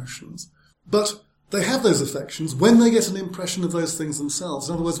emotions. But they have those affections when they get an impression of those things themselves.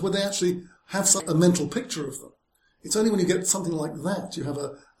 In other words, when they actually have a mental picture of them. It's only when you get something like that, you have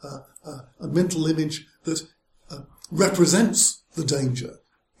a mental image that represents the danger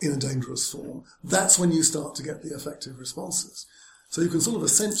in a dangerous form. That's when you start to get the affective responses. So you can sort of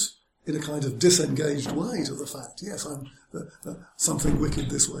assent in a kind of disengaged way to the fact, yes, something wicked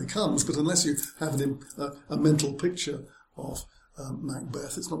this way comes, but unless you have a mental picture of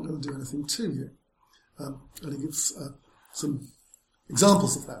Macbeth, it's not going to do anything to you. And he gives some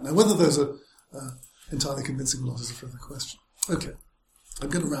examples of that. Now, whether those are entirely convincing or not is a further question. Okay, I'm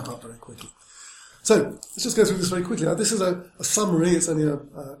going to wrap up very quickly. So let's just go through this very quickly. Now, this is a summary. It's only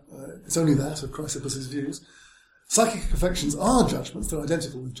that of Chrysippus' views. Psychic affections are judgments. They're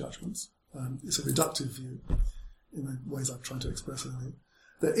identical with judgments. It's a reductive view in the ways I've tried to express earlier.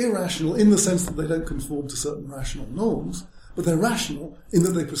 They're irrational in the sense that they don't conform to certain rational norms, but they're rational in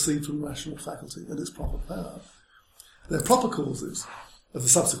that they proceed from the rational faculty and its proper power. They're proper causes of the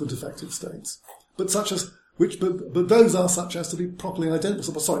subsequent affective states, but those are such as to be properly are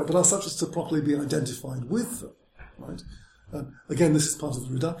such as to properly be identified with them. Right? Again, this is part of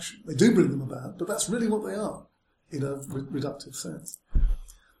the reduction. They do bring them about, but that's really what they are in a reductive sense.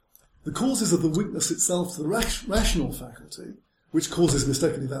 The causes of the weakness itself to the rational faculty, which causes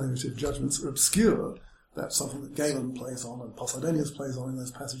mistaken evaluative judgments, are obscure. That's something that Galen plays on and Posidonius plays on in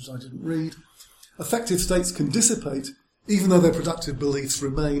those passages I didn't read. Affective states can dissipate even though their productive beliefs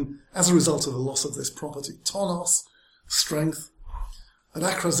remain as a result of the loss of this property. Tonos, strength, and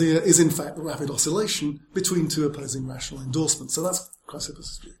akrasia is in fact the rapid oscillation between two opposing rational endorsements. So that's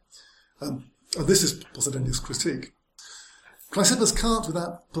Chrysippus' view. This is Posidonius' critique. Chrysippus can't,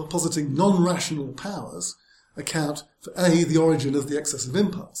 without positing non-rational powers, account for A, the origin of the excessive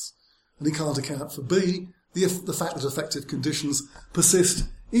impulse, and he can't account for B, the fact that affective conditions persist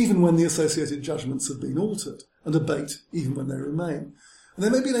even when the associated judgments have been altered, and abate even when they remain. And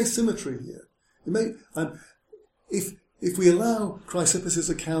there may be an asymmetry here. If we allow Chrysippus'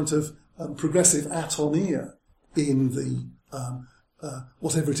 account of progressive atonia in the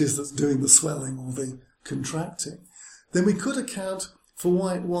whatever it is that's doing the swelling or the contracting, then we could account for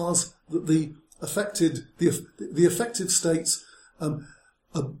why it was that the affective states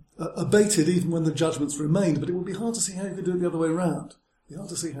abated even when the judgments remained. But it would be hard to see how you could do it the other way around. It'd be hard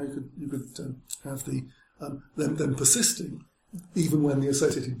to see how you could have them persisting even when the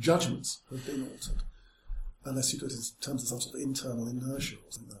associated judgments have been altered, unless you do it in terms of some sort of internal inertia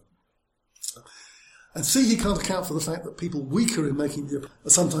or something like that. And C, he can't account for the fact that people weaker in making are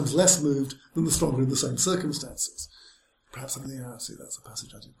sometimes less moved than the stronger in the same circumstances. Perhaps something in the see that's a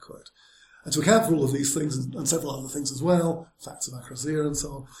passage I did quote. And to account for all of these things and several other things as well, facts of akrasia and so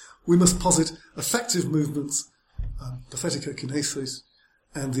on, we must posit affective movements, patheticokinesis,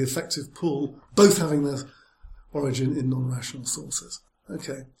 and the affective pull, both having their origin in non-rational sources.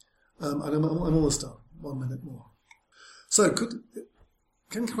 Okay. And I'm almost done. 1 minute more. So,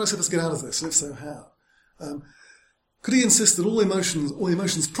 can Chrysippus get out of this? And if so, how? Could he insist that all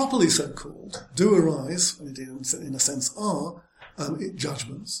emotions properly so-called do arise, and indeed in a sense are,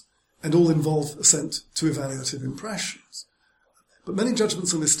 judgments, and all involve assent to evaluative impressions? But many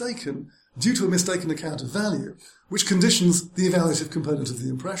judgments are mistaken due to a mistaken account of value, which conditions the evaluative component of the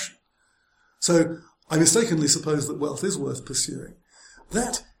impression. So, I mistakenly suppose that wealth is worth pursuing.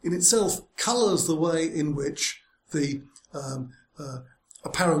 That, in itself, colours the way in which the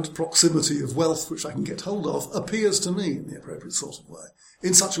apparent proximity of wealth which I can get hold of appears to me in the appropriate sort of way,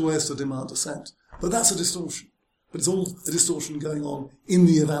 in such a way as to demand assent. But that's a distortion. But it's all a distortion going on in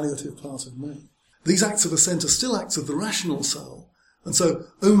the evaluative part of me. These acts of assent are still acts of the rational soul, and so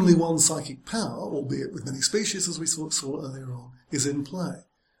only one psychic power, albeit with many species, as we saw earlier on, is in play.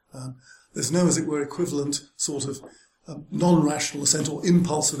 There's no, as it were, equivalent sort of non-rational assent or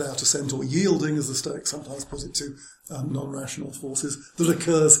impulse without assent or yielding, as the Stoics sometimes put it, to non-rational forces that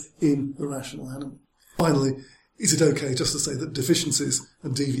occurs in the rational animal. Finally, is it okay just to say that deficiencies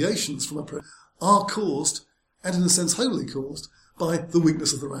and deviations from approach are caused, and in a sense wholly caused, by the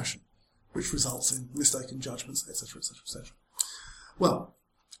weakness of the rational, which results in mistaken judgments, etc., etc., etc.? Well,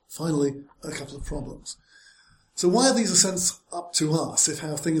 finally, a couple of problems. So why are these assents up to us if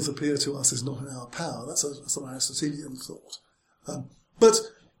how things appear to us is not in our power? That's an Aristotelian thought. But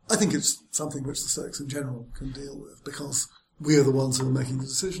I think it's something which the Stoics in general can deal with, because we are the ones who are making the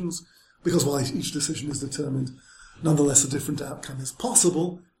decisions, because while each decision is determined, nonetheless a different outcome is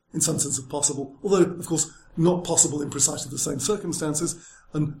possible, in some sense of possible, although, of course, not possible in precisely the same circumstances,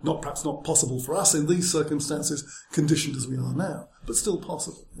 and perhaps not possible for us in these circumstances, conditioned as we are now, but still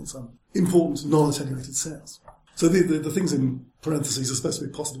possible in some important, non-attenuated sense. So the things in parentheses are supposed to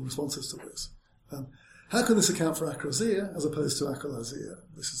be possible responses to this. How can this account for acrosia as opposed to achalasia?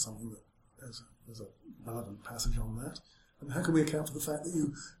 This is something that there's a relevant passage on that. And how can we account for the fact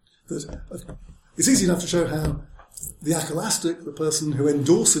that it's easy enough to show how the acholastic, the person who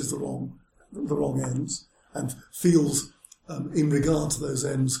endorses the wrong ends and feels in regard to those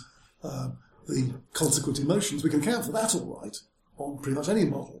ends the consequent emotions, we can account for that all right on pretty much any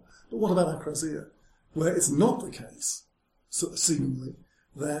model. But what about acrosia, where it's not the case, seemingly,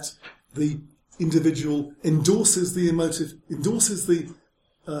 that the individual endorses the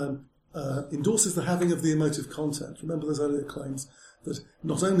having of the emotive content? Remember those earlier claims that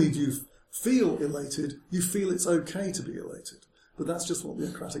not only do you feel elated, you feel it's okay to be elated. But that's just what the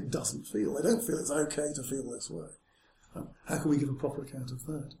acrotic doesn't feel. They don't feel it's okay to feel this way. How can we give a proper account of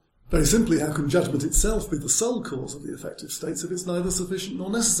that? Very simply, how can judgment itself be the sole cause of the affective states if it's neither sufficient nor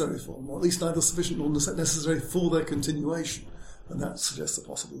necessary for them, or at least neither sufficient nor necessary for their continuation? And that suggests a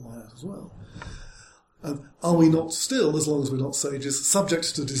possible way out as well. And are we not still, as long as we're not sages,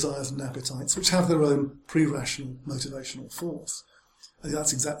 subject to desires and appetites which have their own pre-rational motivational force? And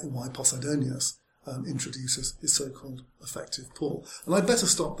that's exactly why Posidonius introduces his so-called affective pull. And I'd better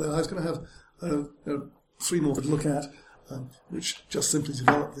stop there. I was going to have 3 more to look at, which just simply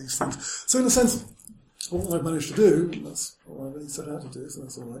develop these things. So in a sense, what I've managed to do, and that's what I really set out to do, so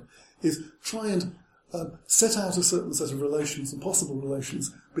that's all right, is try and set out a certain set of relations and possible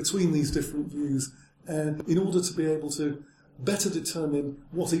relations between these different views, and in order to be able to better determine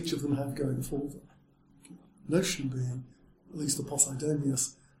what each of them have going for them. Notion being, at least the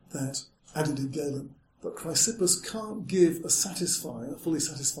Posidonius, that, and indeed Galen, that Chrysippus can't give a fully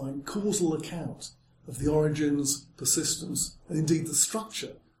satisfying causal account of the origins, persistence, and indeed the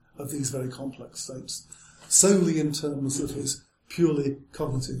structure of these very complex states, solely in terms of his purely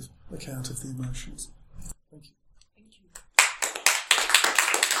cognitive account of the emotions.